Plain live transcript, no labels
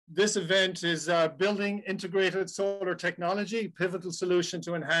This event is Building Integrated Solar Technology, Pivotal Solution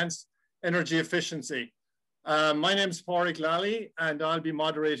to Enhance Energy Efficiency. My name is Pádraig Lally, and I'll be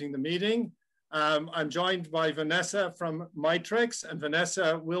moderating the meeting. I'm joined by Vanessa from Mitrex, and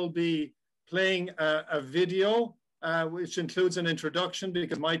Vanessa will be playing a video which includes an introduction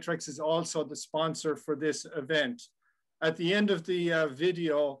because Mitrex is also the sponsor for this event. At the end of the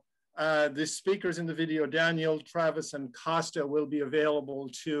video, the speakers in the video, Daniel, Travis, and Costa, will be available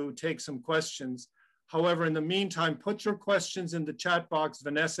to take some questions. However, in the meantime, put your questions in the chat box.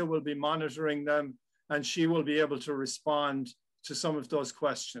 Vanessa will be monitoring them, and she will be able to respond to some of those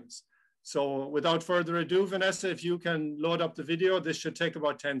questions. So without further ado, Vanessa, if you can load up the video, this should take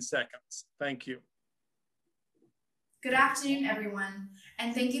about 10 seconds. Thank you. Good afternoon, everyone,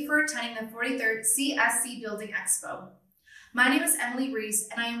 and thank you for attending the 43rd CSC Building Expo. My name is Emily Reese,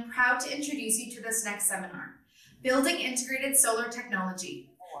 and I am proud to introduce you to this next seminar, Building Integrated Solar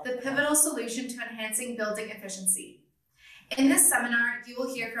Technology, the Pivotal Solution to Enhancing Building Efficiency. In this seminar, you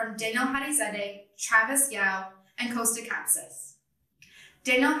will hear from Danial Hadizadeh, Travis Yao, and Costa Kapsis.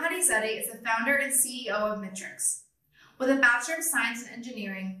 Danial Hadizadeh is the founder and CEO of Mitrex. With a Bachelor of Science in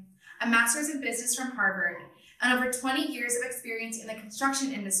Engineering, a Master's in Business from Harvard, and over 20 years of experience in the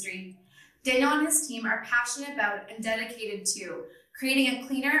construction industry, Daniel and his team are passionate about and dedicated to creating a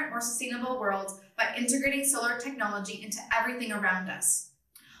cleaner, more sustainable world by integrating solar technology into everything around us.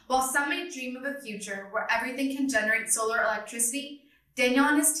 While some may dream of a future where everything can generate solar electricity, Daniel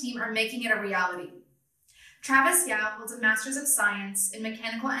and his team are making it a reality. Travis Yao holds a Master's of Science in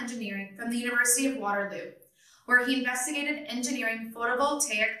Mechanical Engineering from the University of Waterloo, where he investigated engineering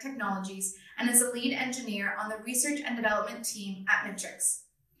photovoltaic technologies and is a lead engineer on the research and development team at Mitrex.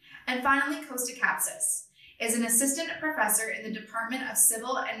 And finally, Costa Kapsis is an assistant professor in the Department of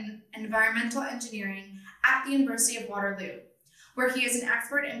Civil and Environmental Engineering at the University of Waterloo, where he is an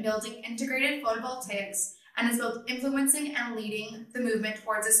expert in building integrated photovoltaics and is both influencing and leading the movement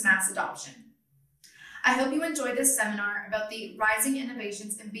towards its mass adoption. I hope you enjoyed this seminar about the rising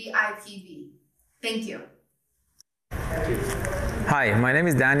innovations in BIPV. Thank you. Hi, my name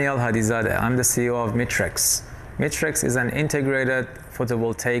is Danial Hadizadeh. I'm the CEO of Mitrex. Mitrex is an integrated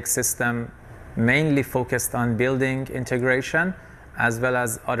photovoltaic system mainly focused on building integration as well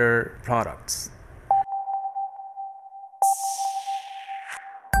as other products.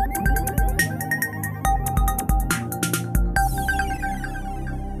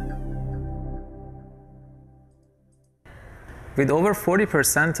 With over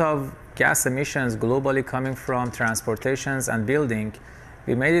 40% of gas emissions globally coming from transportations and building,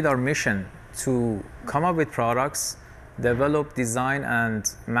 we made it our mission to come up with products, develop, design, and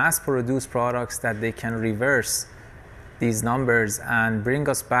mass-produce products that they can reverse these numbers and bring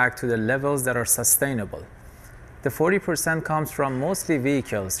us back to the levels that are sustainable. The 40% comes from mostly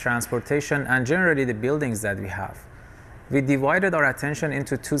vehicles, transportation, and generally the buildings that we have. We divided our attention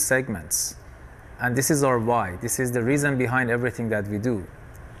into two segments, and this is our why. This is the reason behind everything that we do.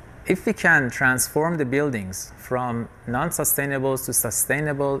 If we can transform the buildings from non-sustainables to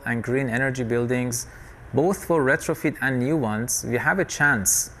sustainable and green energy buildings, both for retrofit and new ones, we have a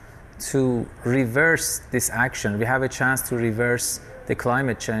chance to reverse this action. We have a chance to reverse the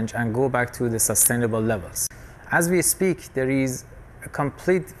climate change and go back to the sustainable levels. As we speak, there is a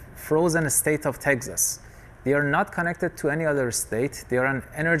complete frozen state of Texas. They are not connected to any other state. They are an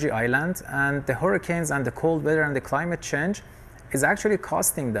energy island, and the hurricanes and the cold weather and the climate change is actually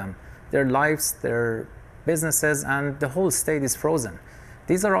costing them their lives, their businesses, and the whole state is frozen.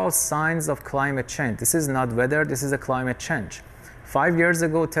 These are all signs of climate change. This is not weather, this is a climate change. 5 years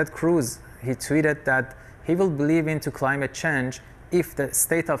ago, Ted Cruz, he tweeted that he will believe into climate change if the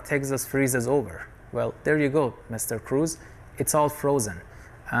state of Texas freezes over. Well, there you go, Mr. Cruz. It's all frozen.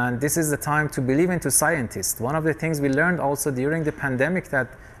 And this is the time to believe into scientists. One of the things we learned also during the pandemic that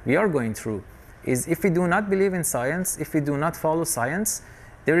we are going through is if we do not believe in science, if we do not follow science,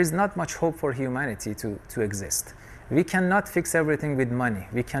 there is not much hope for humanity to exist. We cannot fix everything with money.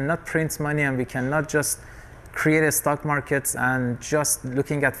 We cannot print money, and we cannot just create a stock markets and just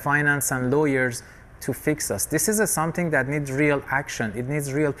looking at finance and lawyers to fix us. This is something that needs real action. It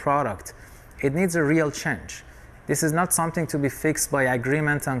needs real product. It needs a real change. This is not something to be fixed by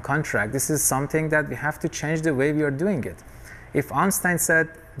agreement and contract. This is something that we have to change the way we are doing it. If Einstein said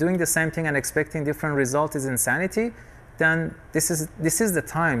doing the same thing and expecting different results is insanity, then this is the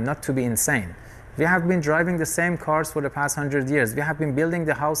time not to be insane. We have been driving the same cars for the past 100 years. We have been building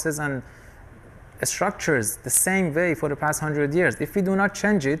the houses and structures the same way for the past 100 years. If we do not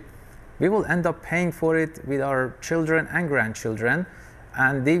change it, we will end up paying for it with our children and grandchildren,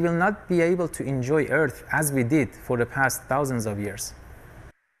 and they will not be able to enjoy Earth as we did for the past thousands of years.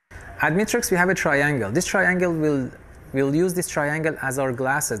 At Mitrex, we have a triangle. This triangle we'll use this triangle as our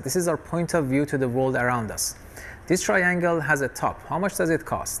glasses. This is our point of view to the world around us. This triangle has a top. How much does it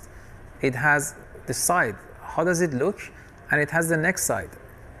cost? It has the side. How does it look? And it has the next side.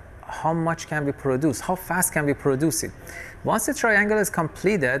 How much can we produce? How fast can we produce it? Once the triangle is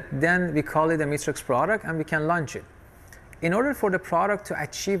completed, then we call it a Mitrex product and we can launch it. In order for the product to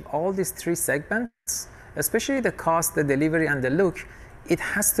achieve all these three segments, especially the cost, the delivery, and the look, it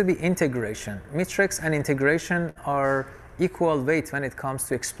has to be integration. Mitrex and integration are equal weight when it comes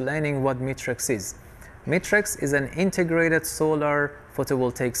to explaining what Mitrex is. Mitrex is an integrated solar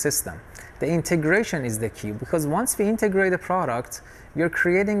photovoltaic system. The integration is the key, because once we integrate a product, we are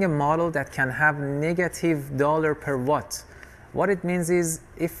creating a model that can have negative dollar per watt. What it means is,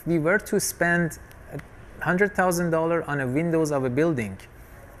 if we were to spend $100,000 on a windows of a building,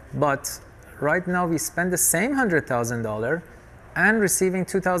 but right now we spend the same $100,000 and receiving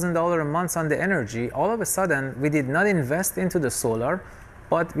 $2,000 a month on the energy, all of a sudden we did not invest into the solar,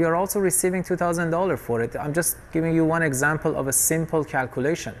 but we are also receiving $2,000 for it. I'm just giving you one example of a simple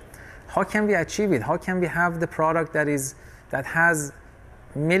calculation. How can we achieve it? How can we have the product that has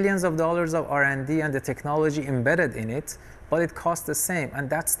millions of dollars of R&D and the technology embedded in it, but it costs the same? And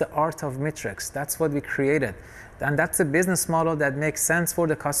that's the art of Mitrex. That's what we created. And that's a business model that makes sense for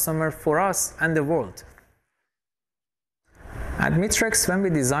the customer, for us, and the world. At Mitrex, when we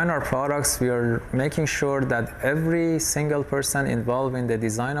design our products, we are making sure that every single person involved in the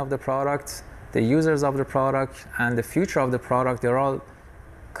design of the product, the users of the product, and the future of the product, they're all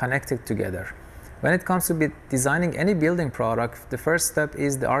connected together. When it comes to designing any building product, the first step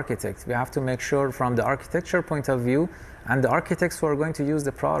is the architect. We have to make sure from the architecture point of view, and the architects who are going to use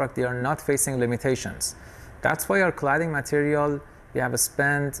the product, they are not facing limitations. That's why our cladding material, we have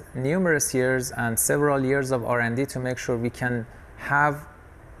spent numerous years and several years of R&D to make sure we can have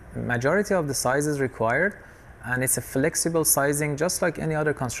majority of the sizes required, and it's a flexible sizing just like any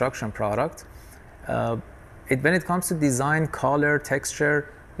other construction product. When it comes to design, color,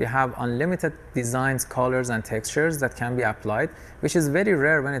 texture, we have unlimited designs, colors, and textures that can be applied, which is very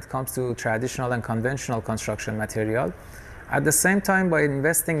rare when it comes to traditional and conventional construction material. At the same time, by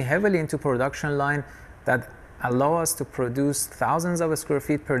investing heavily into production line that allow us to produce thousands of square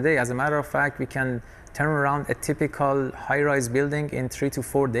feet per day. As a matter of fact, we can turn around a typical high-rise building in 3 to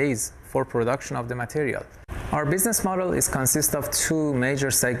 4 days for production of the material. Our business model consists of two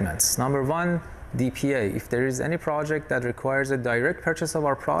major segments. Number one, DPA. If there is any project that requires a direct purchase of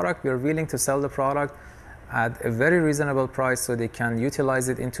our product, we are willing to sell the product at a very reasonable price so they can utilize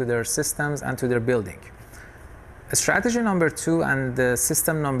it into their systems and to their building. Strategy number two and the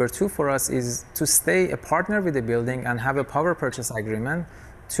system number two for us is to stay a partner with the building and have a power purchase agreement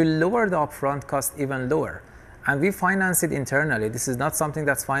to lower the upfront cost even lower. And we finance it internally. This is not something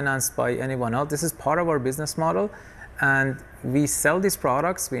that's financed by anyone else. This is part of our business model. And we sell these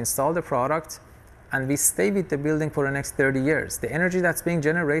products, we install the product, and we stay with the building for the next 30 years. The energy that's being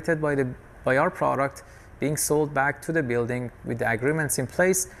generated by our product being sold back to the building with the agreements in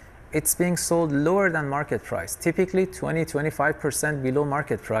place, it's being sold lower than market price, typically 20–25% below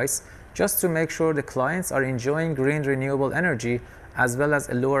market price, just to make sure the clients are enjoying green renewable energy as well as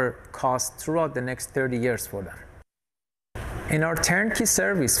a lower cost throughout the next 30 years for them. In our turnkey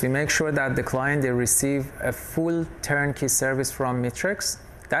service, we make sure that the client, they receive a full turnkey service from Mitrex.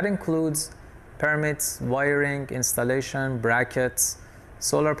 That includes permits, wiring, installation, brackets,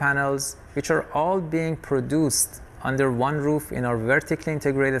 solar panels, which are all being produced under one roof in our vertically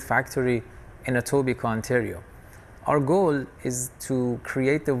integrated factory in Etobicoke, Ontario. Our goal is to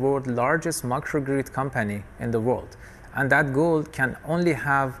create the world's largest microgrid company in the world. And that goal can only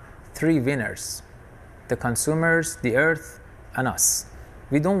have three winners: the consumers, the earth, and us.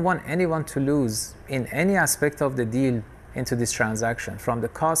 We don't want anyone to lose in any aspect of the deal into this transaction, from the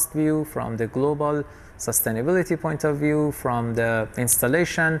cost view, from the global sustainability point of view, from the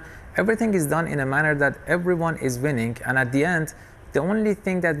installation. Everything is done in a manner that everyone is winning, and at the end, the only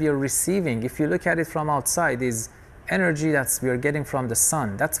thing that we are receiving, if you look at it from outside, is energy that we are getting from the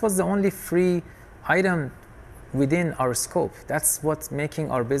sun. That's what's the only free item within our scope. That's what's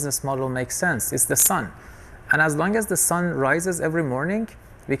making our business model make sense. It's the sun. And as long as the sun rises every morning,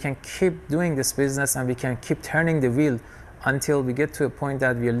 we can keep doing this business and we can keep turning the wheel until we get to a point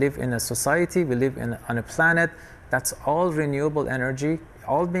that we live in a society, we live on a planet that's all renewable energy,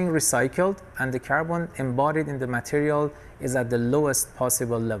 all being recycled, and the carbon embodied in the material is at the lowest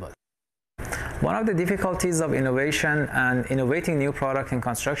possible level. One of the difficulties of innovation and innovating new product in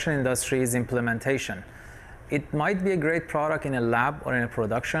construction industry is implementation. It might be a great product in a lab or in a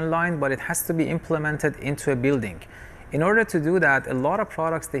production line, but it has to be implemented into a building. In order to do that, a lot of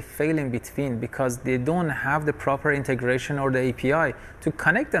products, they fail in between because they don't have the proper integration or the API to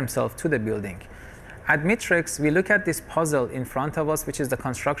connect themselves to the building. At Mitrex, we look at this puzzle in front of us, which is the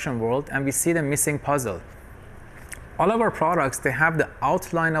construction world, and we see the missing puzzle. All of our products, they have the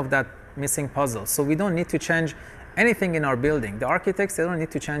outline of that missing puzzle, so we don't need to change anything in our building. The architects, they don't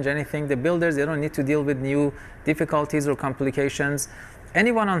need to change anything. The builders, they don't need to deal with new difficulties or complications.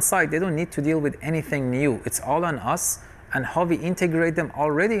 Anyone on site, they don't need to deal with anything new. It's all on us and how we integrate them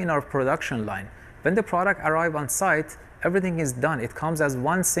already in our production line. When the product arrives on site, everything is done. It comes as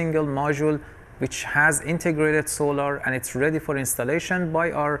one single module which has integrated solar, and it's ready for installation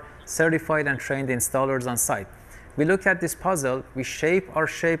by our certified and trained installers on site. We look at this puzzle, we shape our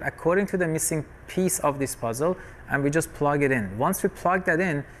shape according to the missing piece of this puzzle, and we just plug it in. Once we plug that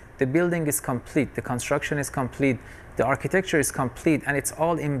in, the building is complete, the construction is complete, the architecture is complete, and it's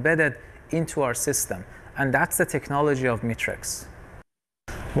all embedded into our system. And that's the technology of Mitrex.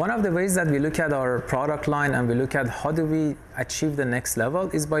 One of the ways that we look at our product line and we look at how do we achieve the next level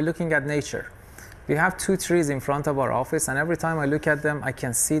is by looking at nature. We have 2 trees in front of our office, and every time I look at them, I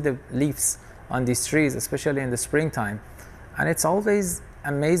can see the leaves on these trees, especially in the springtime. And it's always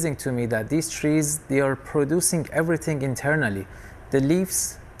amazing to me that these trees, they are producing everything internally. The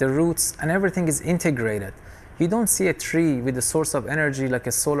leaves, the roots, and everything is integrated. You don't see a tree with a source of energy like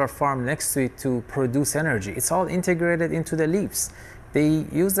a solar farm next to it to produce energy. It's all integrated into the leaves. They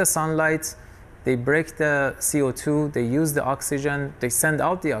use the sunlight, they break the CO2, they use the oxygen, they send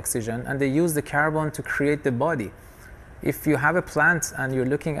out the oxygen, and they use the carbon to create the body. If you have a plant and you're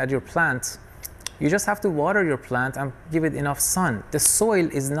looking at your plant, you just have to water your plant and give it enough sun. The soil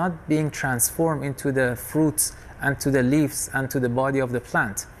is not being transformed into the fruits and to the leaves and to the body of the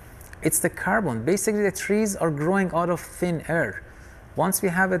plant. It's the carbon. Basically, the trees are growing out of thin air. Once we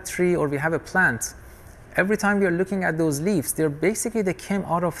have a tree or we have a plant, every time we are looking at those leaves, they came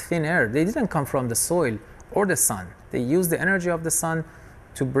out of thin air. They didn't come from the soil or the sun. They use the energy of the sun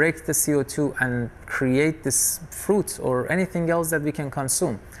to break the CO2 and create this fruit or anything else that we can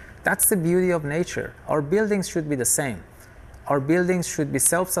consume. That's the beauty of nature. Our buildings should be the same. Our buildings should be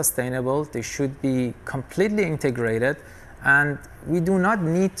self-sustainable. They should be completely integrated. And we do not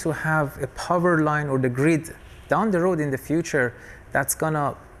need to have a power line or the grid down the road in the future that's going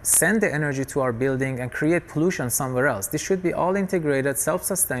to send the energy to our building and create pollution somewhere else. This should be all integrated,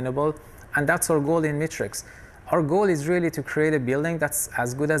 self-sustainable, and that's our goal in Mitrex. Our goal is really to create a building that's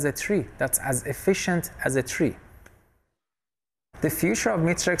as good as a tree, that's as efficient as a tree. The future of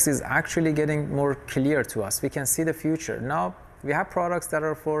Mitrex is actually getting more clear to us. We can see the future. Now, we have products that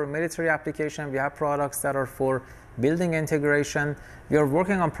are for military application. We have products that are for building integration. We are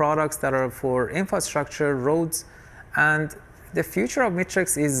working on products that are for infrastructure, roads, and the future of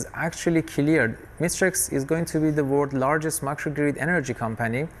Mitrex is actually clear. Mitrex is going to be the world's largest microgrid energy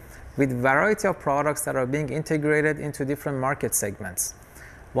company with a variety of products that are being integrated into different market segments.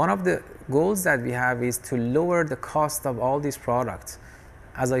 One of the goals that we have is to lower the cost of all these products.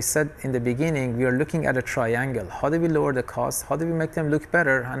 As I said in the beginning, we are looking at a triangle. How do we lower the cost? How do we make them look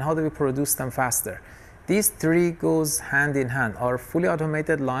better? And how do we produce them faster? These 3 goes hand in hand. Our fully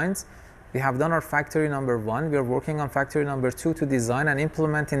automated lines, we have done our factory number 1. We are working on factory number 2 to design and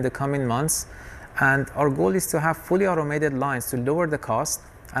implement in the coming months. And our goal is to have fully automated lines to lower the cost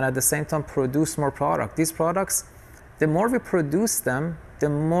and at the same time produce more product. These products, the more we produce them, the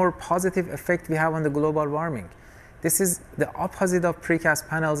more positive effect we have on the global warming. This is the opposite of precast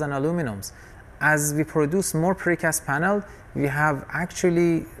panels and aluminums. As we produce more precast panel, we have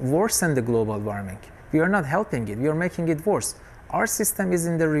actually worsened the global warming. We are not helping it, we are making it worse. Our system is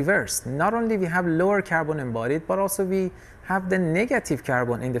in the reverse. Not only we have lower carbon embodied, but also we have the negative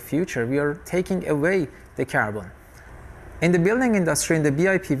carbon in the future. We are taking away the carbon. In the building industry, in the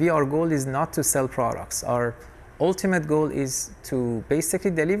BIPV, our goal is not to sell products. Our ultimate goal is to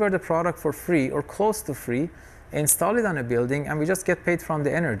basically deliver the product for free or close to free, install it on a building, and we just get paid from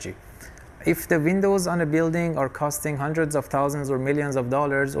the energy. If the windows on a building are costing hundreds of thousands or millions of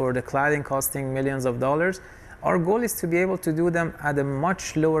dollars, or the cladding costing millions of dollars, our goal is to be able to do them at a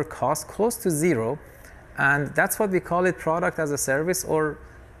much lower cost, close to zero, and that's what we call it, product as a service or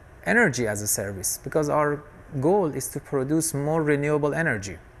energy as a service, because our goal is to produce more renewable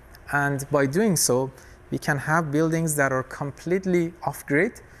energy. And by doing so, we can have buildings that are completely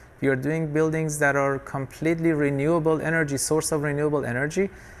off-grid. We are doing buildings that are completely renewable energy, source of renewable energy,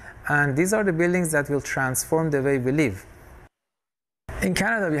 and these are the buildings that will transform the way we live. In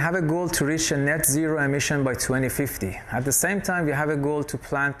Canada, we have a goal to reach a net zero emission by 2050. At the same time, we have a goal to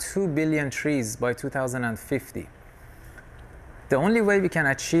plant 2 billion trees by 2050. The only way we can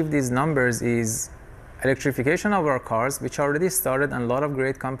achieve these numbers is electrification of our cars, which already started and a lot of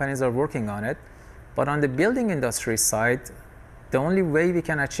great companies are working on it. But on the building industry side, the only way we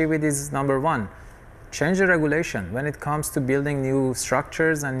can achieve it is, number one, change the regulation. When it comes to building new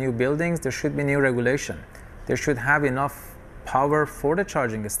structures and new buildings, there should be new regulation. There should have enough power for the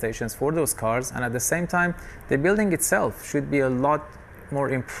charging stations for those cars, and at the same time, the building itself should be a lot more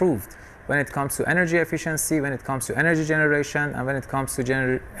improved when it comes to energy efficiency, when it comes to energy generation, and when it comes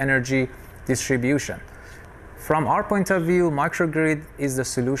to energy distribution. From our point of view, microgrid is the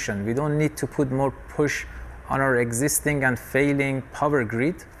solution. We don't need to put more push on our existing and failing power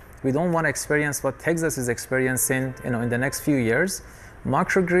grid. We don't want to experience what Texas is experiencing, in the next few years.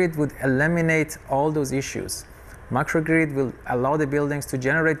 Microgrid would eliminate all those issues. Microgrid will allow the buildings to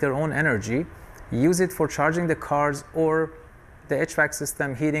generate their own energy, use it for charging the cars or the HVAC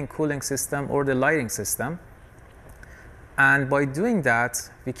system, heating, cooling system, or the lighting system. And by doing that,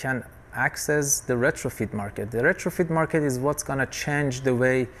 we can access the retrofit market. The retrofit market is what's going to change the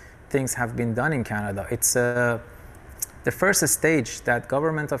way things have been done in Canada. It's the first stage that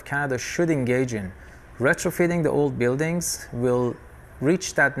government of Canada should engage in. Retrofitting the old buildings will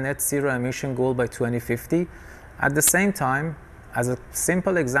reach that net zero emission goal by 2050. At the same time, as a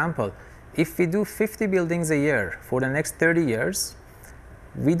simple example, if we do 50 buildings a year for the next 30 years,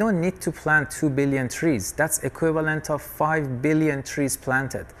 we don't need to plant 2 billion trees. That's equivalent of 5 billion trees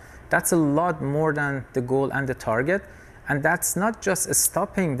planted. That's a lot more than the goal and the target. And that's not just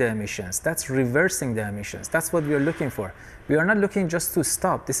stopping the emissions, that's reversing the emissions. That's what we are looking for. We are not looking just to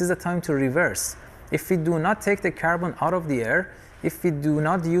stop. This is a time to reverse. If we do not take the carbon out of the air, if we do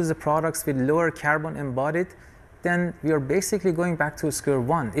not use the products with lower carbon embodied, then we are basically going back to square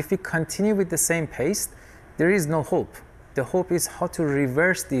one. If we continue with the same pace, there is no hope. The hope is how to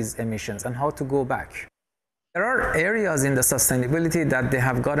reverse these emissions and how to go back. There are areas in the sustainability that they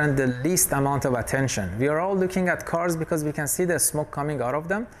have gotten the least amount of attention. We are all looking at cars because we can see the smoke coming out of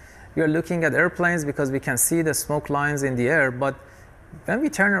them. We are looking at airplanes because we can see the smoke lines in the air. But when we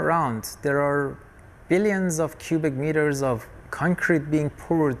turn around, there are billions of cubic meters of concrete being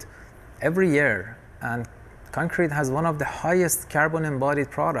poured every year. And concrete has one of the highest carbon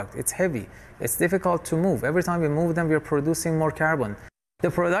embodied products. It's heavy. It's difficult to move. Every time we move them, we're producing more carbon. The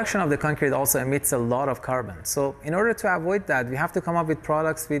production of the concrete also emits a lot of carbon. So in order to avoid that, we have to come up with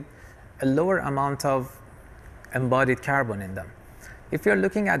products with a lower amount of embodied carbon in them. If you're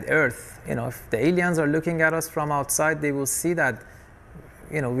looking at Earth, if the aliens are looking at us from outside, they will see that,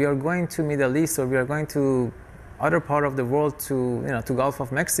 we are going to Middle East or we are going to other part of the world to Gulf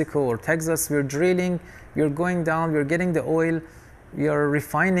of Mexico or Texas. We're drilling, we're going down, we're getting the oil, we are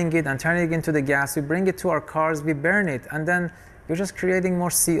refining it and turning it into the gas. We bring it to our cars, we burn it, and then we're just creating more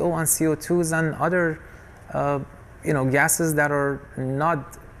CO and CO2s and other gases that are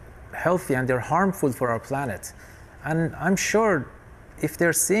not healthy and they're harmful for our planet. And I'm sure if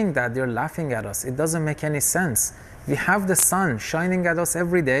they're seeing that, they're laughing at us. It doesn't make any sense. We have the sun shining at us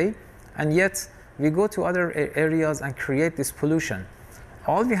every day, and yet we go to other areas and create this pollution.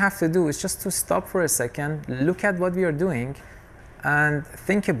 All we have to do is just to stop for a second, look at what we are doing, and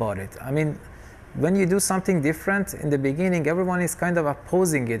think about it. I mean, when you do something different, in the beginning, everyone is kind of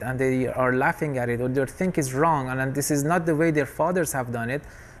opposing it, and they are laughing at it, or they think it's wrong, and this is not the way their fathers have done it.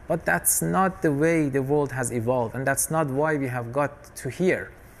 But that's not the way the world has evolved, and that's not why we have got to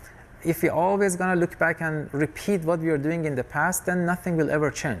here. If we're always going to look back and repeat what we are doing in the past, then nothing will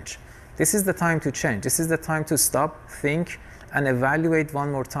ever change. This is the time to change. This is the time to stop, think, and evaluate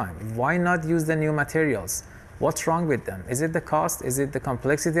one more time. Why not use the new materials? What's wrong with them? Is it the cost? Is it the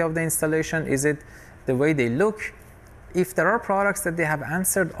complexity of the installation? Is it the way they look? If there are products that they have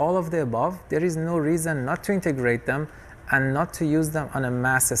answered all of the above, there is no reason not to integrate them and not to use them on a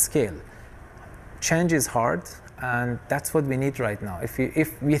mass scale. Change is hard, and that's what we need right now.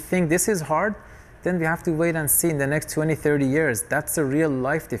 If we think this is hard, then we have to wait and see in the next 20, 30 years. That's a real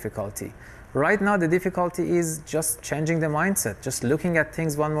life difficulty. Right now, the difficulty is just changing the mindset, just looking at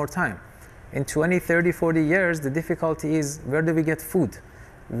things one more time. In 20, 30, 40 years, the difficulty is where do we get food?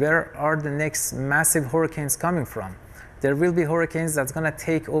 Where are the next massive hurricanes coming from? There will be hurricanes that's going to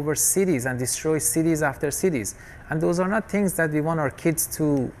take over cities and destroy cities after cities. And those are not things that we want our kids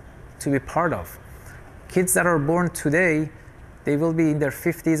to be part of. Kids that are born today, they will be in their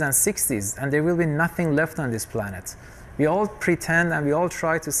 50s and 60s, and there will be nothing left on this planet. We all pretend and we all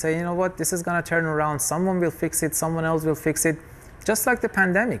try to say, you know what, this is going to turn around. Someone will fix it. Someone else will fix it. Just like the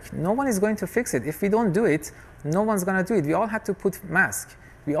pandemic, no one is going to fix it. If we don't do it, no one's going to do it. We all had to put masks.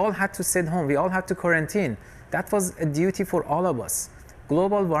 We all had to sit home. We all had to quarantine. That was a duty for all of us.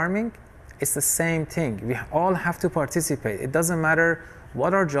 Global warming is the same thing. We all have to participate. It doesn't matter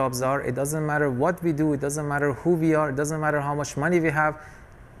what our jobs are. It doesn't matter what we do. It doesn't matter who we are. It doesn't matter how much money we have.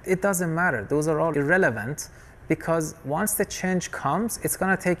 It doesn't matter. Those are all irrelevant, because once the change comes, it's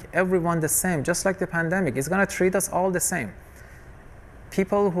going to take everyone the same, just like the pandemic. It's going to treat us all the same.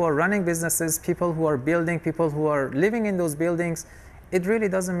 People who are running businesses, people who are building, people who are living in those buildings, it really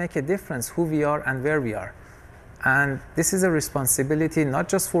doesn't make a difference who we are and where we are. And this is a responsibility not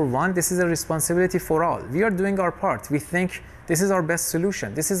just for one, this is a responsibility for all. We are doing our part. We think this is our best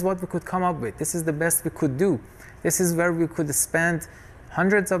solution. This is what we could come up with. This is the best we could do. This is where we could spend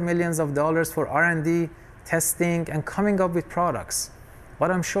hundreds of millions of dollars for R&D, testing, and coming up with products.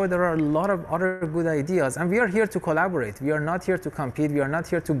 But I'm sure there are a lot of other good ideas, and we are here to collaborate. We are not here to compete. We are not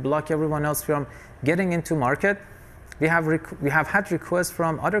here to block everyone else from getting into market. We have had requests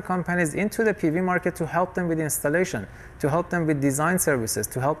from other companies into the PV market to help them with installation, to help them with design services,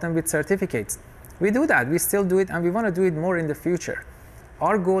 to help them with certificates. We do that. We still do it, and we want to do it more in the future.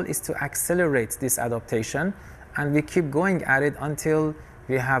 Our goal is to accelerate this adaptation, and we keep going at it until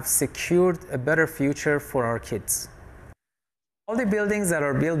we have secured a better future for our kids. All the buildings that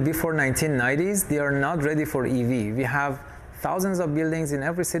are built before 1990s, they are not ready for EV. We have thousands of buildings in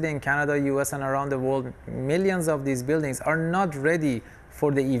every city in Canada, US, and around the world. Millions of these buildings are not ready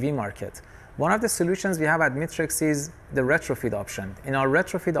for the EV market. One of the solutions we have at Mitrex is the retrofit option. In our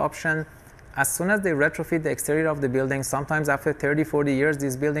retrofit option, as soon as they retrofit the exterior of the building, sometimes after 30, 40 years,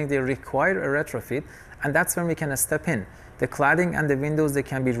 these buildings, they require a retrofit, and that's when we can step in. The cladding and the windows, they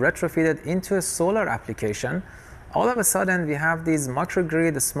can be retrofitted into a solar application. All of a sudden, we have these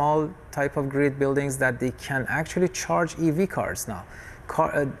microgrid, the small type of grid buildings that they can actually charge EV cars now.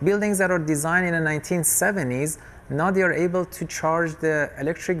 Buildings that are designed in the 1970s, now they are able to charge the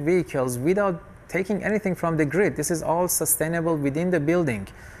electric vehicles without taking anything from the grid. This is all sustainable within the building.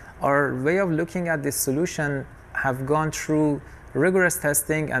 Our way of looking at this solution have gone through rigorous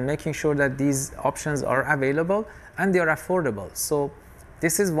testing and making sure that these options are available and they are affordable. So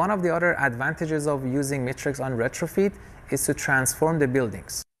this is one of the other advantages of using Mitrex on retrofit, is to transform the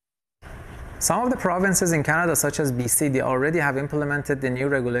buildings. Some of the provinces in Canada, such as BC, they already have implemented the new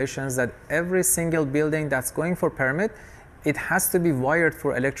regulations that every single building that's going for permit, it has to be wired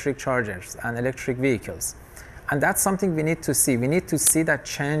for electric chargers and electric vehicles. And that's something we need to see. We need to see that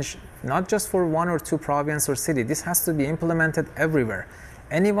change, not just for one or two province or city. This has to be implemented everywhere.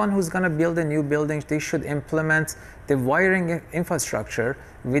 Anyone who's going to build a new building, they should implement the wiring infrastructure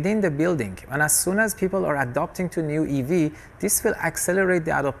within the building. And as soon as people are adopting to new EV, this will accelerate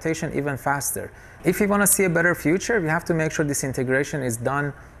the adaptation even faster. If we want to see a better future, we have to make sure this integration is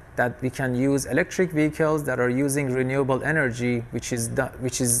done, that we can use electric vehicles that are using renewable energy, which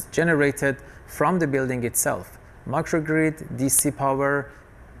is generated from the building itself. Microgrid, DC power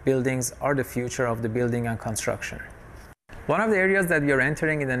buildings are the future of the building and construction. One of the areas that we are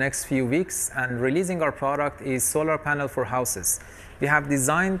entering in the next few weeks and releasing our product is solar panel for houses. We have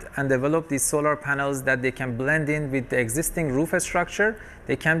designed and developed these solar panels that they can blend in with the existing roof structure.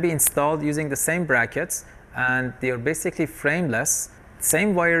 They can be installed using the same brackets, and they are basically frameless.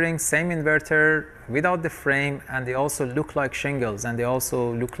 Same wiring, same inverter, without the frame, and they also look like shingles, and they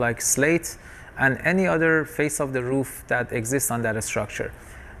also look like slate and any other face of the roof that exists on that structure.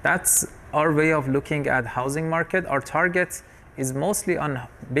 That's our way of looking at housing market. Our target is mostly on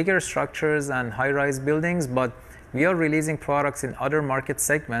bigger structures and high-rise buildings, but we are releasing products in other market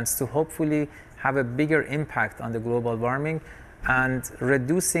segments to hopefully have a bigger impact on the global warming and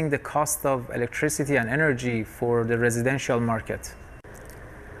reducing the cost of electricity and energy for the residential market.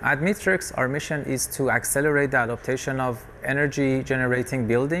 At Mitrex, our mission is to accelerate the adaptation of energy-generating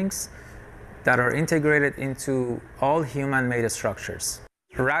buildings that are integrated into all human-made structures.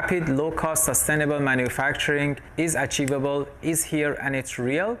 Rapid, low-cost, sustainable manufacturing is achievable, is here, and it's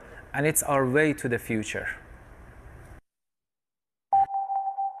real, and it's our way to the future.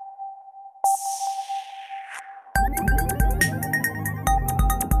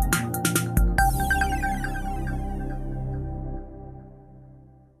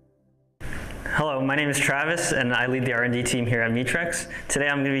 Hello, my name is Travis, and I lead the R&D team here at Mitrex. Today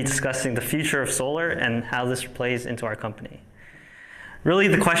I'm going to be discussing the future of solar and how this plays into our company. Really,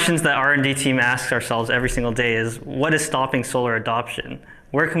 the questions that R&D team asks ourselves every single day is, what is stopping solar adoption?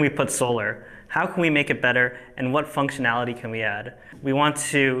 Where can we put solar? How can we make it better? And what functionality can we add? We want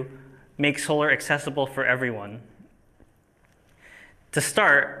to make solar accessible for everyone. To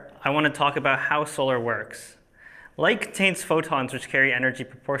start, I want to talk about how solar works. Light contains photons which carry energy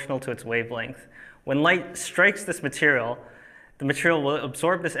proportional to its wavelength. When light strikes this material, the material will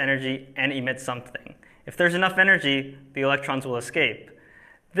absorb this energy and emit something. If there's enough energy, the electrons will escape.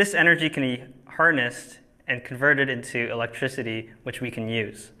 This energy can be harnessed and convert it into electricity, which we can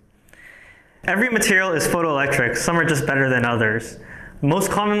use. Every material is photoelectric. Some are just better than others.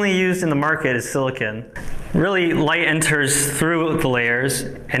 Most commonly used in the market is silicon. Really, light enters through the layers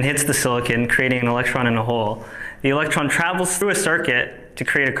and hits the silicon, creating an electron in a hole. The electron travels through a circuit to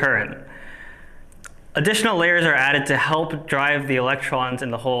create a current. Additional layers are added to help drive the electrons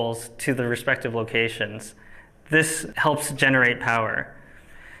in the holes to the respective locations. This helps generate power.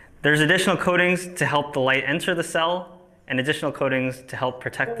 There's additional coatings to help the light enter the cell, and additional coatings to help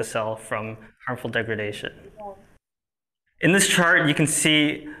protect the cell from harmful degradation. In this chart, you can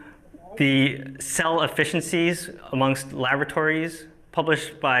see the cell efficiencies amongst laboratories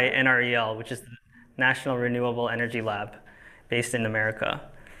published by NREL, which is the National Renewable Energy Lab based in America.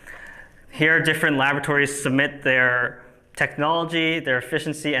 Here, different laboratories submit their technology, their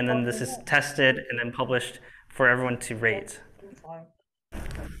efficiency, and then this is tested and then published for everyone to rate.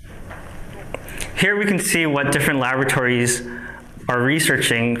 Here we can see what different laboratories are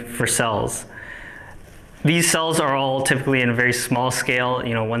researching for cells. These cells are all typically in a very small scale,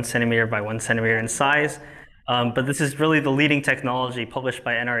 1 centimeter by 1 centimeter in size. But this is really the leading technology published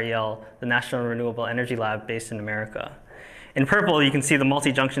by NREL, the National Renewable Energy Lab based in America. In purple, you can see the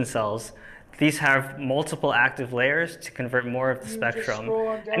multi-junction cells. These have multiple active layers to convert more of the spectrum.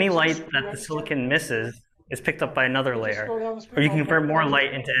 Any light that the silicon misses is picked up by another layer, or you can convert more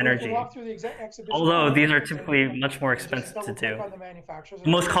light into energy, although these are typically much more expensive to do. The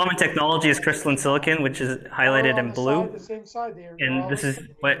most common technology is crystalline silicon, which is highlighted in blue, and this is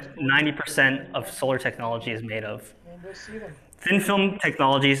what 90% of solar technology is made of. Thin film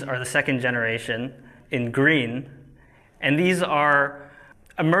technologies are the second generation in green, and these are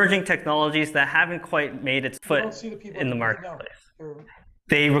emerging technologies that haven't quite made its foot in the marketplace.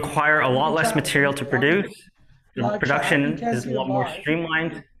 They require a lot less material to produce. The production is a lot more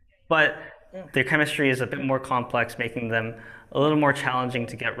streamlined, but their chemistry is a bit more complex, making them a little more challenging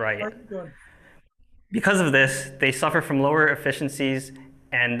to get right. Because of this, they suffer from lower efficiencies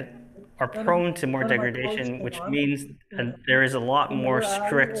and are prone to more degradation, which means that there is a lot more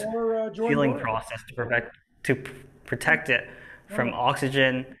strict sealing process to protect it from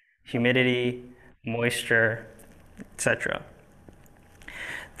oxygen, humidity, moisture, etc.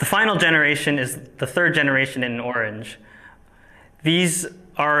 The final generation is the third generation in orange. These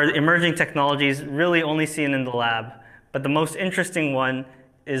are emerging technologies really only seen in the lab, but the most interesting one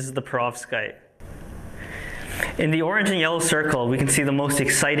is the perovskite. In the orange and yellow circle, we can see the most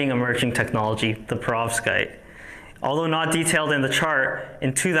exciting emerging technology, the perovskite. Although not detailed in the chart,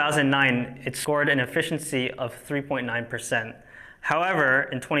 in 2009, it scored an efficiency of 3.9%. However,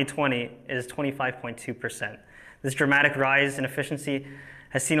 in 2020, it is 25.2%. This dramatic rise in efficiency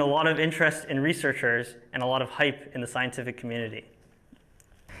has seen a lot of interest in researchers and a lot of hype in the scientific community.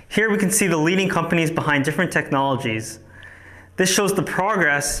 Here we can see the leading companies behind different technologies. This shows the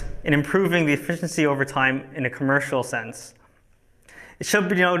progress in improving the efficiency over time in a commercial sense. It should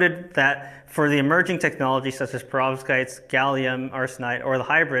be noted that for the emerging technologies such as perovskites, gallium arsenide, or the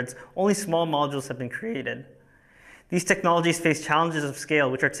hybrids, only small modules have been created. These technologies face challenges of scale,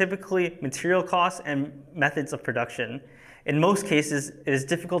 which are typically material costs and methods of production. In most cases, it is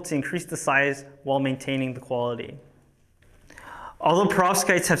difficult to increase the size while maintaining the quality. Although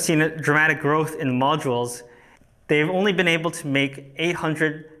perovskites have seen a dramatic growth in modules, they've only been able to make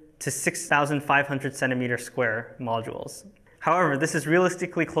 800 to 6,500 centimeter square modules. However, this is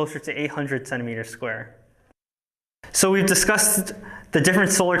realistically closer to 800 centimeters square. So we've discussed the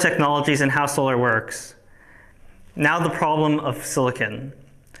different solar technologies and how solar works. Now the problem of silicon.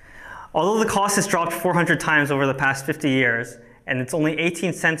 Although the cost has dropped 400 times over the past 50 years, and it's only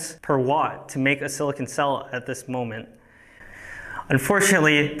 18 cents per watt to make a silicon cell at this moment,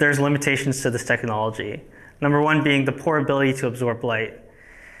 unfortunately, there's limitations to this technology. Number one being the poor ability to absorb light.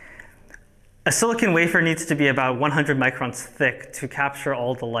 A silicon wafer needs to be about 100 microns thick to capture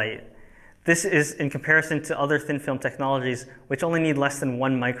all the light. This is in comparison to other thin film technologies, which only need less than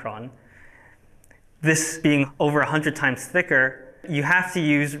 1 micron. This being over 100 times thicker, you have to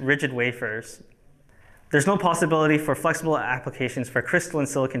use rigid wafers. There's no possibility for flexible applications for crystalline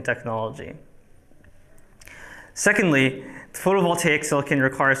silicon technology. Secondly, photovoltaic silicon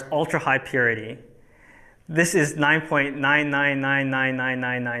requires ultra-high purity. This is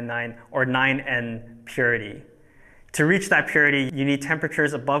 9.9999999 or 9N purity. To reach that purity, you need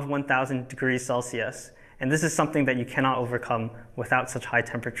temperatures above 1,000 degrees Celsius, and this is something that you cannot overcome without such high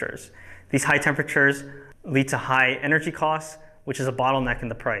temperatures. These high temperatures lead to high energy costs, which is a bottleneck in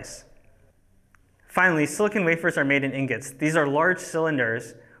the price. Finally, silicon wafers are made in ingots. These are large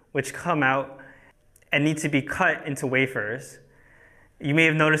cylinders which come out and need to be cut into wafers. You may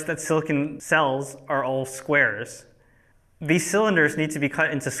have noticed that silicon cells are all squares. These cylinders need to be cut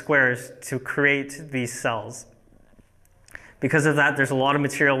into squares to create these cells. Because of that, there's a lot of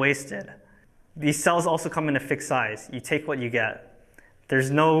material wasted. These cells also come in a fixed size. You take what you get. There's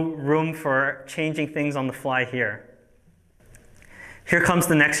no room for changing things on the fly here. Here comes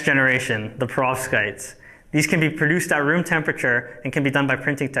the next generation, the perovskites. These can be produced at room temperature and can be done by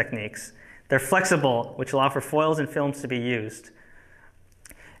printing techniques. They're flexible, which allow for foils and films to be used.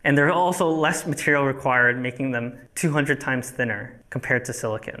 And there's also less material required, making them 200 times thinner compared to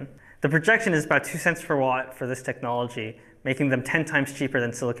silicon. The projection is about 2 cents per watt for this technology, making them 10 times cheaper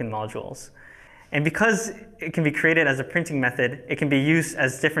than silicon modules. And because it can be created as a printing method, it can be used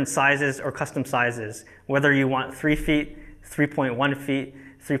as different sizes or custom sizes. Whether you want 3 feet, 3.1 feet,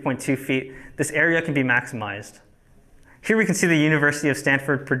 3.2 feet, this area can be maximized. Here we can see the University of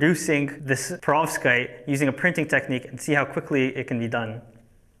Stanford producing this perovskite using a printing technique and see how quickly it can be done.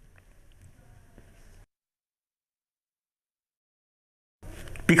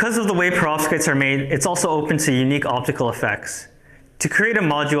 Because of the way perovskites are made, it's also open to unique optical effects. To create a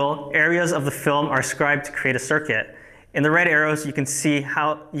module, areas of the film are scribed to create a circuit. In the red arrows, you can see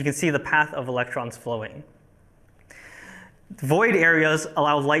the path of electrons flowing. Void areas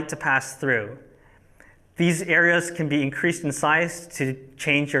allow light to pass through. These areas can be increased in size to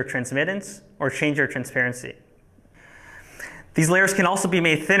change your transmittance or change your transparency. These layers can also be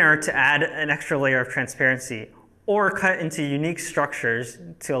made thinner to add an extra layer of transparency, or cut into unique structures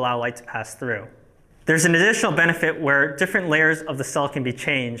to allow light to pass through. There's an additional benefit where different layers of the cell can be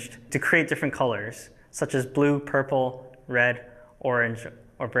changed to create different colors, such as blue, purple, red, orange,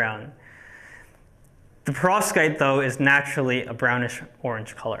 or brown. The perovskite, though, is naturally a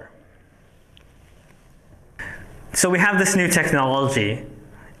brownish-orange color. So we have this new technology.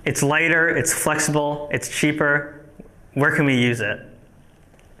 It's lighter, it's flexible, it's cheaper. Where can we use it?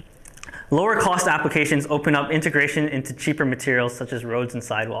 Lower cost applications open up integration into cheaper materials such as roads and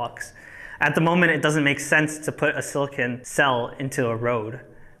sidewalks. At the moment, it doesn't make sense to put a silicon cell into a road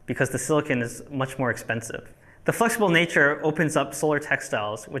because the silicon is much more expensive. The flexible nature opens up solar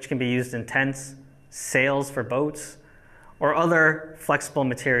textiles, which can be used in tents, sails for boats, or other flexible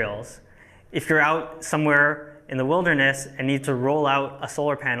materials. If you're out somewhere in the wilderness and need to roll out a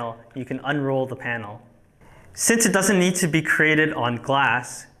solar panel, you can unroll the panel. Since it doesn't need to be created on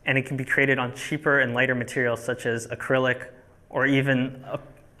glass, and it can be created on cheaper and lighter materials such as acrylic or even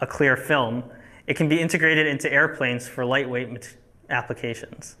a clear film, it can be integrated into airplanes for lightweight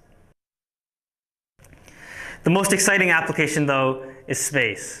applications. The most exciting application, though, is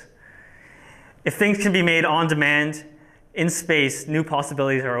space. If things can be made on demand, in space, new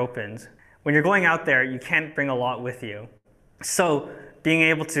possibilities are opened. When you're going out there, you can't bring a lot with you. So being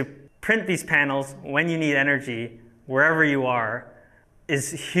able to print these panels when you need energy, wherever you are,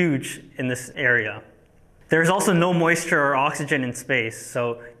 is huge in this area. There's also no moisture or oxygen in space,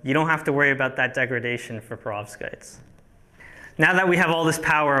 so you don't have to worry about that degradation for perovskites. Now that we have all this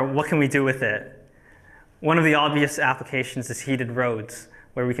power, what can we do with it? One of the obvious applications is heated roads,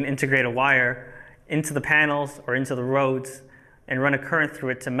 where we can integrate a wire into the panels or into the roads and run a current through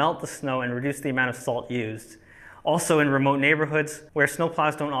it to melt the snow and reduce the amount of salt used. Also in remote neighborhoods where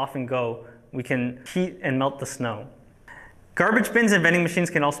snowplows don't often go, we can heat and melt the snow. Garbage bins and vending machines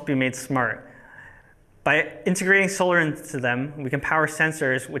can also be made smart. By integrating solar into them, we can power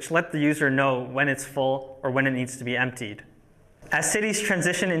sensors which let the user know when it's full or when it needs to be emptied. As cities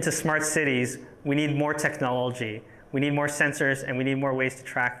transition into smart cities, we need more technology. We need more sensors and we need more ways to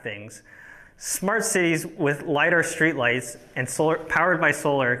track things. Smart cities with lighter streetlights and powered by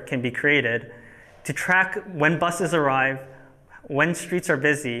solar can be created to track when buses arrive, when streets are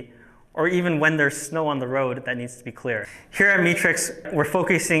busy, or even when there's snow on the road that needs to be cleared. Here at Mitrex, we're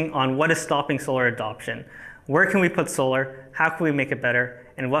focusing on what is stopping solar adoption. Where can we put solar? How can we make it better?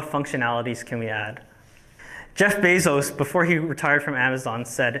 And what functionalities can we add? Jeff Bezos, before he retired from Amazon,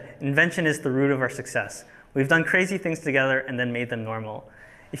 said, "Invention is the root of our success. We've done crazy things together and then made them normal.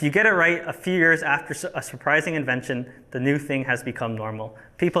 If you get it right, a few years after a surprising invention, the new thing has become normal.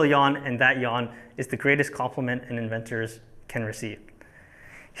 People yawn, and that yawn is the greatest compliment an inventor can receive."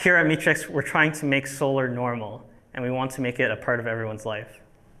 Here at Mitrex, we're trying to make solar normal, and we want to make it a part of everyone's life.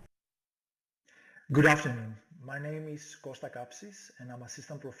 Good afternoon. My name is Costa Kapsis, and I'm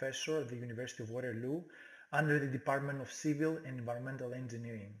assistant professor at the University of Waterloo under the Department of Civil and Environmental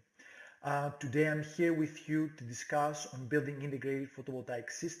Engineering. Today I'm here with you to discuss on building integrated photovoltaic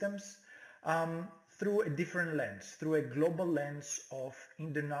systems through a different lens, through a global lens of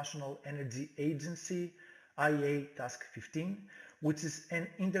International Energy Agency, IEA Task 15, which is an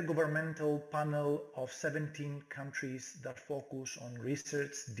intergovernmental panel of 17 countries that focus on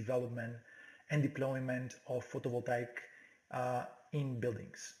research, development, and deployment of photovoltaic in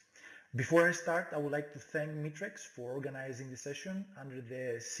buildings. Before I start, I would like to thank Mitrex for organizing the session under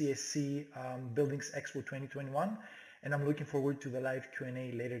the CSC Buildings Expo 2021, and I'm looking forward to the live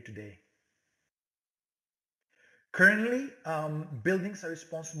Q&A later today. Currently, buildings are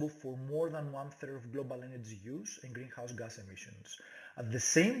responsible for more than 1/3 of global energy use and greenhouse gas emissions. At the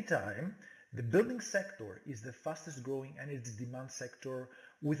same time, the building sector is the fastest growing energy demand sector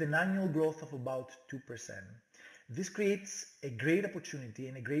with an annual growth of about 2%. This creates a great opportunity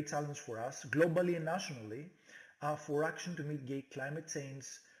and a great challenge for us globally and nationally for action to mitigate climate change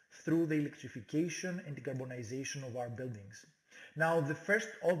through the electrification and decarbonization of our buildings. Now, the first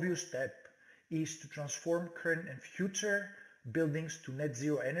obvious step is to transform current and future buildings to net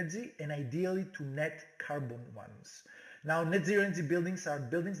zero energy and ideally to net carbon ones. Now, net zero energy buildings are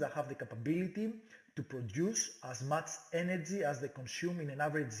buildings that have the capability to produce as much energy as they consume in an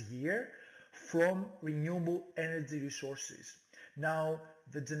average year from renewable energy resources. Now,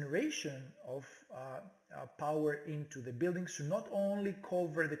 the generation of power into the building should not only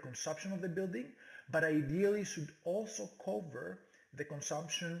cover the consumption of the building, but ideally should also cover the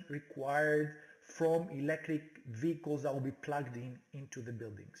consumption required from electric vehicles that will be plugged into the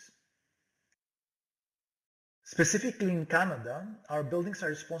buildings. Specifically in Canada, our buildings are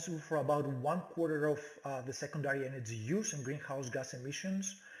responsible for about 1/4 of the secondary energy use and greenhouse gas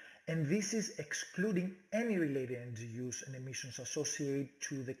emissions, and this is excluding any related energy use and emissions associated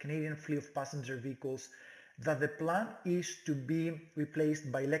to the Canadian fleet of passenger vehicles that the plan is to be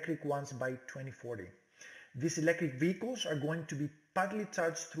replaced by electric ones by 2040. These electric vehicles are going to be partly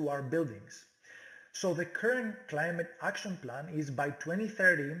charged through our buildings. So the current climate action plan is by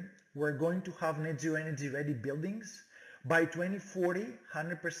 2030, we're going to have net zero energy ready buildings. By 2040,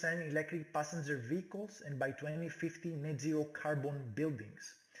 100% electric passenger vehicles, and by 2050, net zero carbon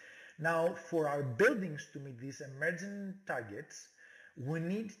buildings. Now, for our buildings to meet these emerging targets, we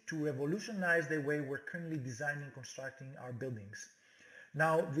need to revolutionize the way we're currently designing and constructing our buildings.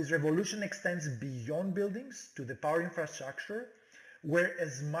 Now, this revolution extends beyond buildings to the power infrastructure, where a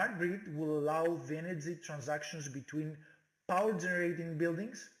smart grid will allow the energy transactions between power generating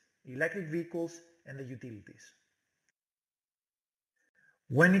buildings, electric vehicles, and the utilities.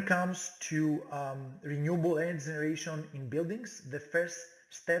 When it comes to renewable energy generation in buildings, the first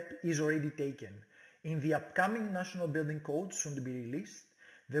step is already taken. In the upcoming National Building Code, soon to be released,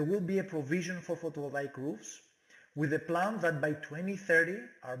 there will be a provision for photovoltaic roofs, with a plan that by 2030,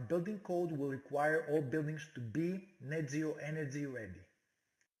 our building code will require all buildings to be net zero energy ready.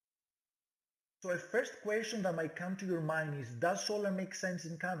 So a first question that might come to your mind is, does solar make sense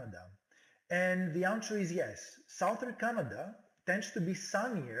in Canada? And the answer is yes. Southern Canada tends to be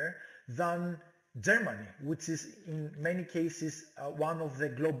sunnier than Germany, which is in many cases one of the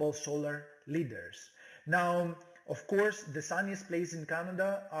global solar leaders. Now, of course, the sunniest places in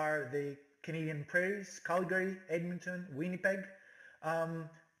Canada are the Canadian Prairies, Calgary, Edmonton, Winnipeg,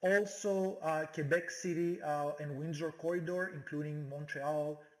 also Quebec City and Windsor Corridor, including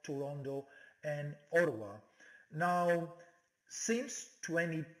Montreal, Toronto, and Ottawa. Now, since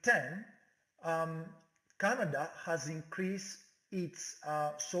 2010, Canada has increased its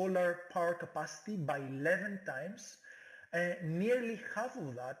solar power capacity by 11 times. Nearly half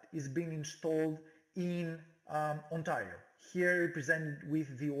of that is being installed in Ontario, here represented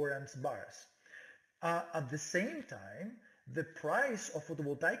with the orange bars. At the same time, the price of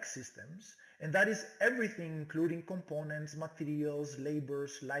photovoltaic systems, and that is everything including components, materials,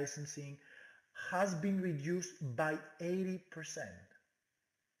 labors, licensing, has been reduced by 80%.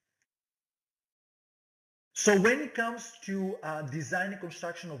 So when it comes to design and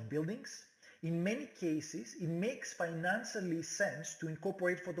construction of buildings, in many cases, it makes financially sense to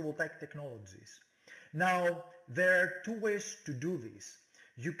incorporate photovoltaic technologies. Now, there are two ways to do this.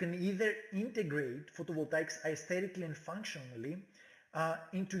 You can either integrate photovoltaics aesthetically and functionally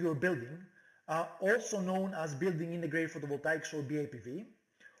into your building, also known as building integrated photovoltaics or BIPV,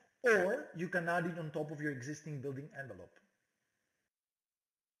 or you can add it on top of your existing building envelope.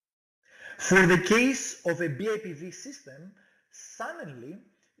 For the case of a BIPV system, suddenly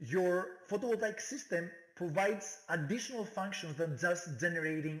your photovoltaic system provides additional functions than just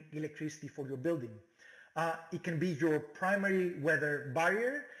generating electricity for your building. It can be your primary weather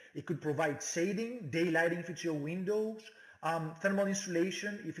barrier. It could provide shading, daylighting if it's your windows, thermal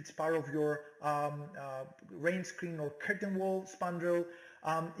insulation if it's part of your rain screen or curtain wall spandrel.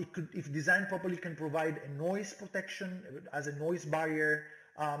 It could, if designed properly, can provide a noise protection as a noise barrier,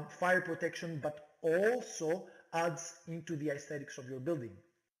 fire protection, but also adds into the aesthetics of your building.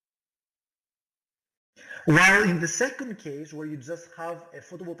 While in the second case, where you just have a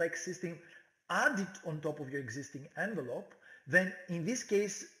photovoltaic system added on top of your existing envelope, then in this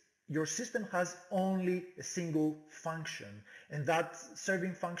case, your system has only a single function, and that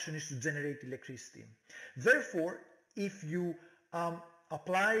serving function is to generate electricity. Therefore, if you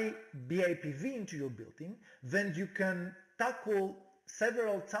apply BIPV into your building, then you can tackle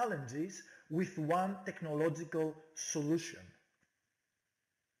several challenges with one technological solution.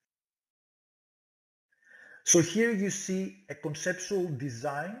 So here you see a conceptual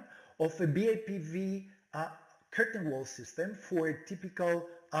design of a BIPV curtain wall system for a typical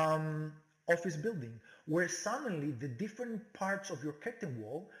office building, where suddenly the different parts of your curtain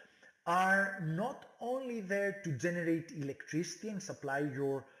wall are not only there to generate electricity and supply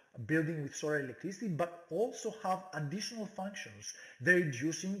your building with solar electricity, but also have additional functions. They're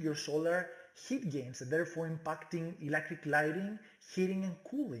reducing your solar heat gains and therefore impacting electric lighting, heating and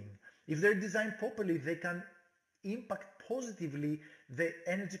cooling. If they're designed properly, they can impact positively the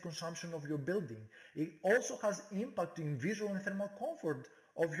energy consumption of your building. It also has impact in visual and thermal comfort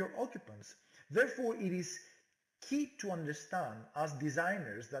of your occupants. Therefore, it is key to understand as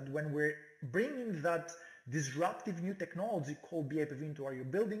designers that when we're bringing that disruptive new technology called BIPV into our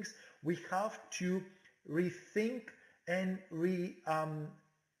buildings, we have to rethink and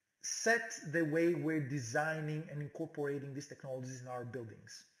set the way we're designing and incorporating these technologies in our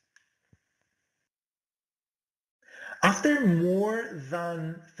buildings. After more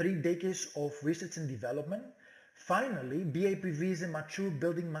than 3 decades of research and development, finally, BIPV is a mature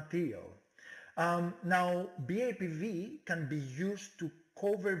building material. Now, BIPV can be used to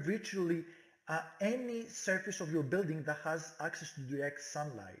cover virtually any surface of your building that has access to direct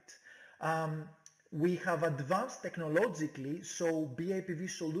sunlight. We have advanced technologically, so BIPV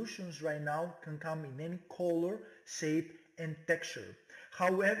solutions right now can come in any color, shape, and texture.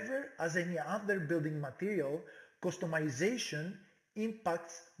 However, as any other building material, customization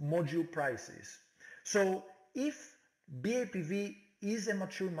impacts module prices. So if BIPV is a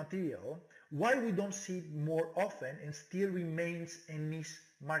mature material, why we don't see it more often and still remains a niche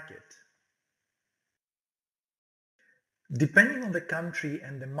market? Depending on the country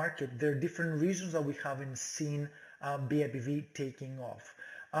and the market, there are different reasons that we haven't seen BIPV taking off.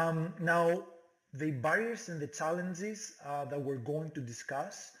 Now, the barriers and the challenges that we're going to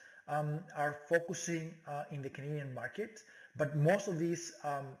discuss are focusing in the Canadian market, but most of these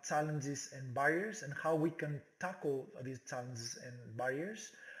challenges and barriers and how we can tackle these challenges and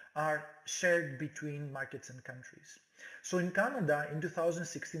barriers are shared between markets and countries. So in Canada, in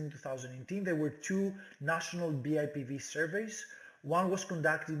 2016 and 2018, there were 2 national BIPV surveys. One was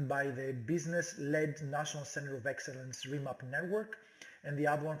conducted by the business-led National Center of Excellence REMAP network, and the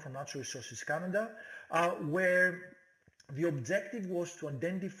other one from Natural Resources Canada, where the objective was to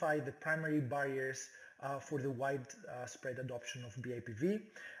identify the primary barriers for the widespread adoption of BIPV.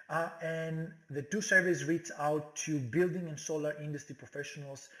 And the 2 surveys reached out to building and solar industry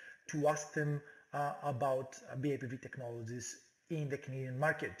professionals to ask them about BIPV technologies in the Canadian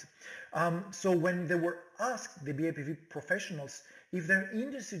market. So when they were asked, the BIPV professionals, if they're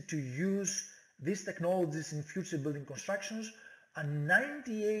interested to use these technologies in future building constructions,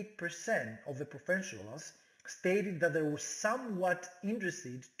 98% of the professionals stated that they were somewhat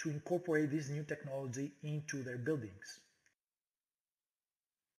interested to incorporate this new technology into their buildings.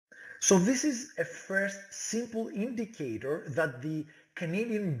 So this is a first simple indicator that the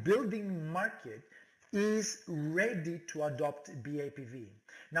Canadian building market is ready to adopt BIPV.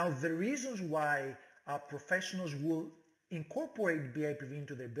 Now, the reasons why professionals will incorporate BIPV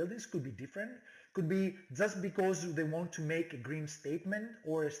into their buildings could be different. Could be just because they want to make a green statement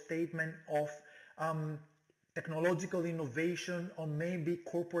or a statement of technological innovation or maybe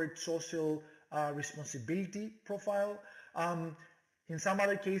corporate social responsibility profile. In some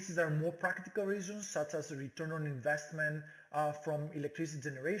other cases, there are more practical reasons, such as a return on investment from electricity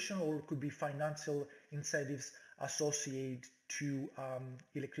generation, or it could be financial incentives associated to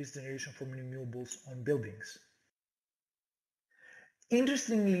electricity generation from renewables on buildings.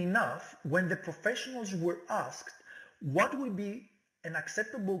 Interestingly enough, when the professionals were asked what would be an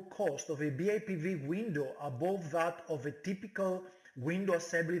acceptable cost of a BIPV window above that of a typical window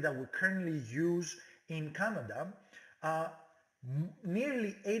assembly that we currently use in Canada,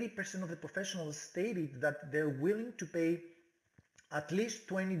 nearly 80% of the professionals stated that they're willing to pay at least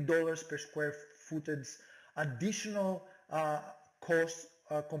 $20 per square footage additional cost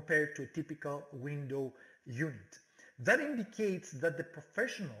compared to a typical window unit. That indicates that the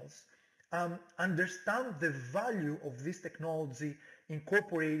professionals understand the value of this technology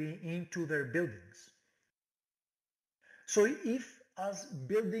incorporating into their buildings. So if as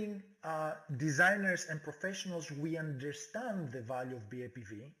building designers and professionals, we understand the value of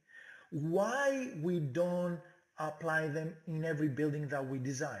BIPV, why we don't apply them in every building that we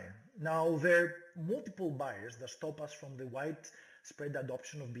design? Now, there are multiple barriers that stop us from the widespread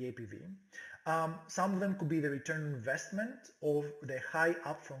adoption of BIPV. Some of them could be the return on investment or the high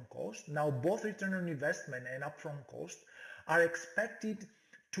upfront cost. Now, both return on investment and upfront cost are expected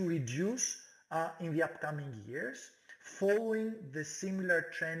to reduce in the upcoming years, following the similar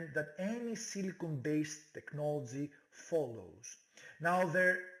trend that any silicon-based technology follows. Now,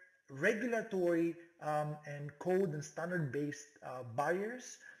 there are regulatory and code and standard-based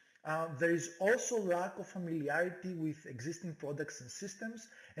barriers. There is also lack of familiarity with existing products and systems,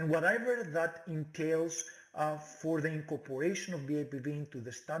 and whatever that entails for the incorporation of BIPV into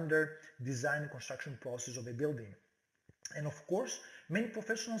the standard design and construction process of a building. And of course, many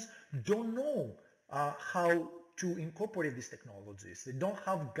professionals don't know how to incorporate these technologies. They don't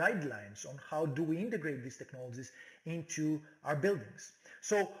have guidelines on how do we integrate these technologies into our buildings.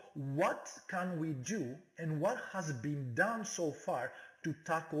 So what can we do and what has been done so far to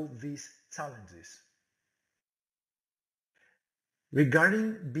tackle these challenges?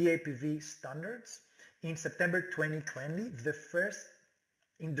 Regarding BIPV standards, in September 2020, the first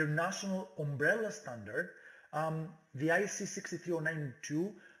international umbrella standard, the IEC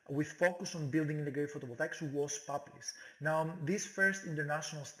 63092, with focus on building integrated photovoltaics, was published. Now, this first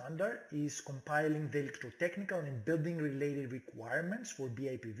international standard is compiling the electrotechnical and building related requirements for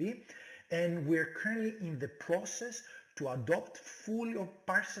BIPV, and we're currently in the process to adopt fully or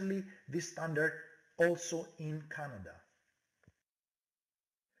partially this standard also in Canada.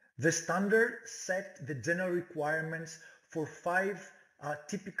 The standard set the general requirements for 5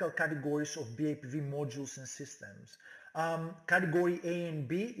 typical categories of BIPV modules and systems. Category A and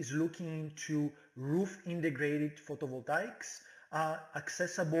B is looking into roof integrated photovoltaics,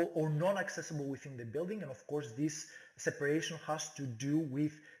 accessible or non-accessible within the building, and of course this separation has to do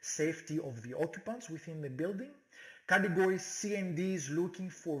with safety of the occupants within the building. Category C and D is looking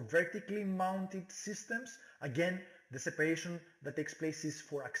for vertically mounted systems. Again, the separation that takes place is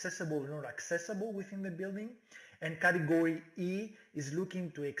for accessible or not accessible within the building. And category E is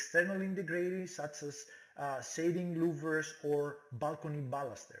looking to external integrators such as shading louvers or balcony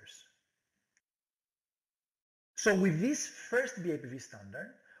balusters. So with this first BIPV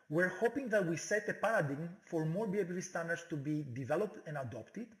standard, we're hoping that we set a paradigm for more BIPV standards to be developed and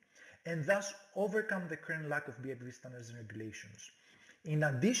adopted, and thus overcome the current lack of BIPV standards and regulations. In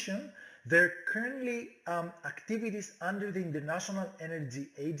addition, there are currently activities under the International Energy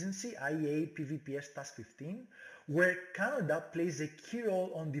Agency, IEA PVPS Task 15, where Canada plays a key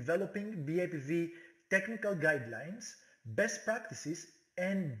role on developing BIPV technical guidelines, best practices,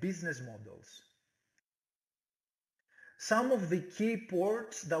 and business models. Some of the key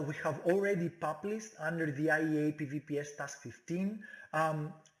reports that we have already published under the IEA PVPS Task 15,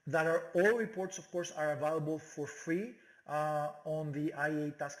 that are all reports, of course, are available for free on the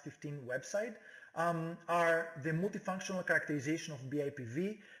IEA Task 15 website, are the multifunctional characterization of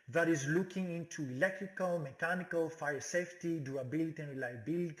BIPV that is looking into electrical, mechanical, fire safety, durability and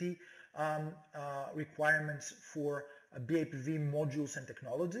reliability requirements for BIPV modules and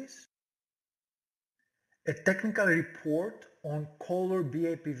technologies. A technical report on color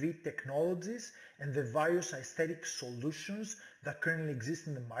BIPV technologies and the various aesthetic solutions that currently exist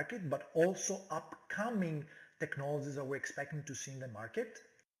in the market, but also upcoming technologies that we're expecting to see in the market.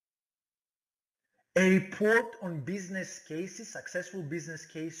 A report on business cases, successful business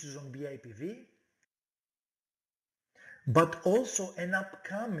cases on BIPV, but also an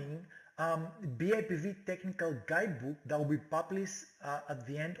upcoming BIPV technical guidebook that will be published at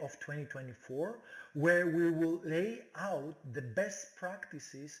the end of 2024, where we will lay out the best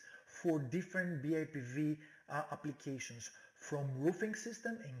practices for different BIPV applications, from roofing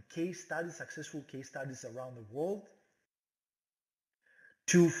system and case studies, successful case studies around the world,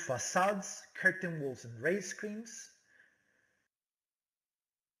 to facades, curtain walls and rail screens,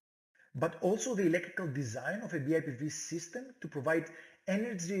 but also the electrical design of a BIPV system to provide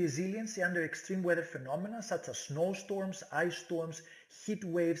energy resiliency under extreme weather phenomena such as snowstorms, ice storms, heat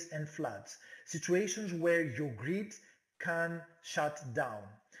waves and floods, situations where your grid can shut down.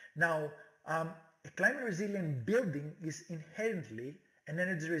 Now, a climate resilient building is inherently an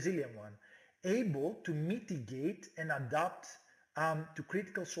energy resilient one, able to mitigate and adapt to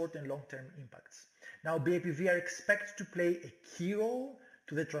critical short and long-term impacts. Now, BIPV are expected to play a key role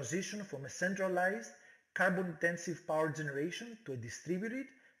to the transition from a centralized, carbon-intensive power generation to a distributed,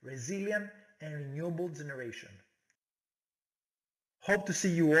 resilient, and renewable generation. Hope to see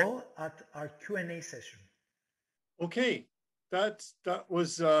you all at our Q&A session. Okay, that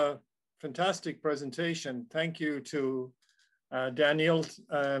was a fantastic presentation. Thank you to Daniel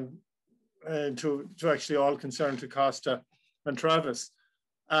and to actually all concerned, to Costa and Travis.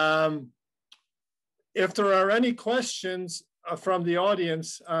 If there are any questions from the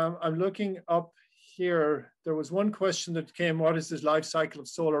audience, I'm looking up here. There was one question that came, what is this life cycle of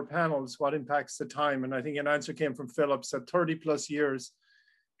solar panels? What impacts the time? And I think an answer came from Philip, said 30 plus years,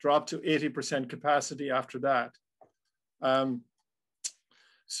 dropped to 80% capacity after that.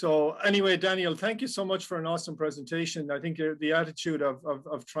 So anyway, Daniel, thank you so much for an awesome presentation. I think the attitude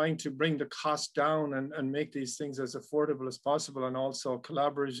of trying to bring the cost down and make these things as affordable as possible, and also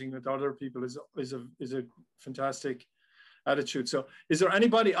collaborating with other people is a fantastic attitude. So is there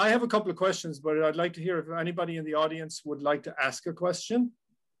anybody, I have a couple of questions, but I'd like to hear if anybody in the audience would like to ask a question.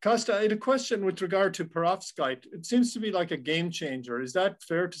 Costa, I had a question with regard to perovskite. It seems to be like a game changer. Is that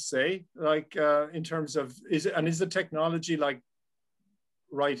fair to say? Like in terms of, is the technology like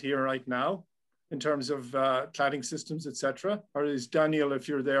right here, right now, in terms of cladding systems, etc.? Or is Daniel, if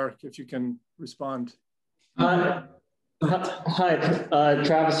you're there, if you can respond? Hi,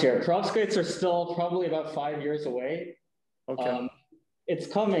 Travis here. Perovskites are still probably about 5 years away. Okay. It's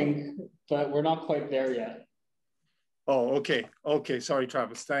coming, but we're not quite there yet. Oh, okay. Okay, sorry,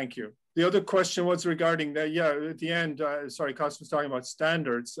 Travis, thank you. The other question was regarding that, yeah, at the end, sorry, Costa was talking about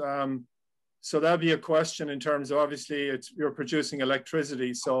standards. So that'd be a question in terms of, obviously, you're producing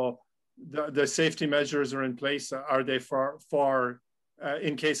electricity, so the safety measures are in place. Are they for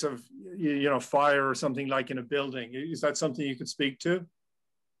in case of fire or something like in a building? Is that something you could speak to?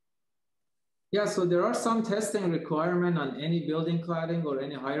 Yeah, so there are some testing requirement on any building cladding or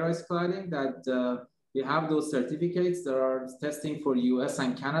any high-rise cladding that we have those certificates. There are testing for US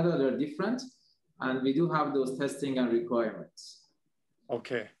and Canada, they're different. And we do have those testing and requirements.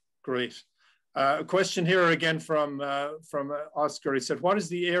 Okay, great. A question here again from Oscar. He said, what is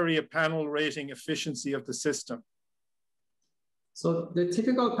the area panel rating efficiency of the system? So the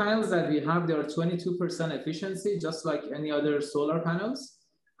typical panels that we have, they are 22% efficiency, just like any other solar panels.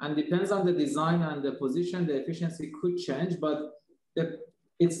 And depends on the design and the position, the efficiency could change, but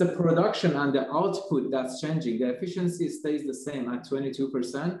it's the production and the output that's changing. The efficiency stays the same at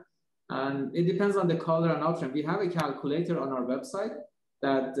 22%. And it depends on the color and option. We have a calculator on our website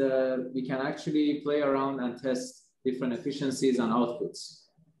that we can actually play around and test different efficiencies and outputs.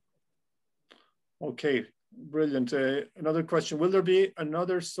 Okay, brilliant. Another question, will there be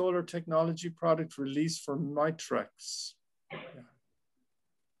another solar technology product released for Mitrex? Yeah.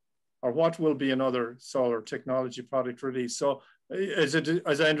 Or what will be another solar technology product release? So as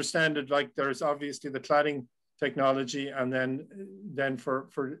I understand it, like there's obviously the cladding technology and then for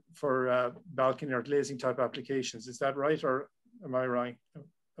balcony or glazing type applications. Is that right, or am I right? So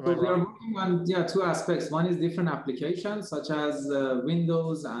we are working on two aspects. One is different applications such as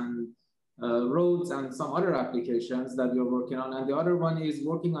windows and roads and some other applications that we are working on. And the other one is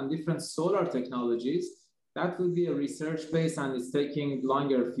working on different solar technologies. That will be a research base and it's taking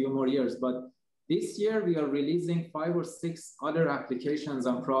longer, a few more years. But this year we are releasing 5 or 6 other applications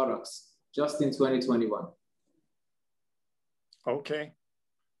and products just in 2021. Okay.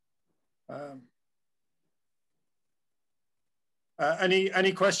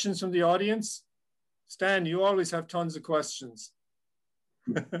 Any questions from the audience? Stan, you always have tons of questions.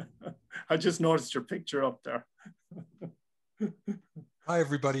 I just noticed your picture up there. Hi,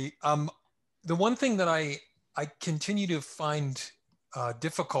 everybody. The one thing that I continue to find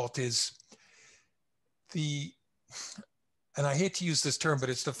difficult is and I hate to use this term, but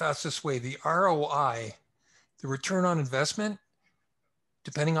it's the fastest way, the ROI, the return on investment,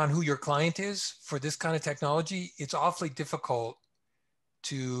 depending on who your client is for this kind of technology, it's awfully difficult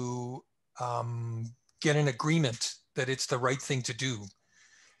to get an agreement that it's the right thing to do.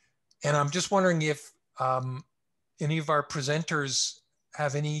 And I'm just wondering if any of our presenters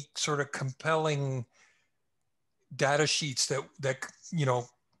have any sort of compelling data sheets that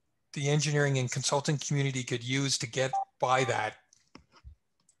the engineering and consulting community could use to get by that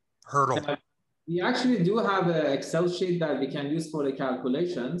hurdle. We actually do have an Excel sheet that we can use for the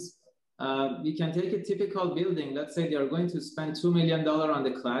calculations. We can take a typical building. Let's say they are going to spend $2 million on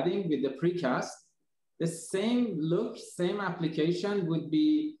the cladding with the precast. The same look, same application would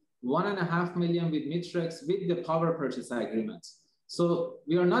be $1.5 million with Mitrex with the power purchase agreement. So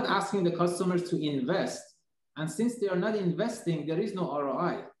we are not asking the customers to invest. And since they are not investing, there is no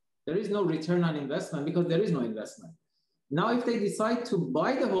ROI. There is no return on investment because there is no investment. Now, if they decide to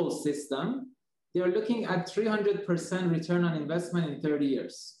buy the whole system, they are looking at 300% return on investment in 30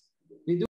 years. We do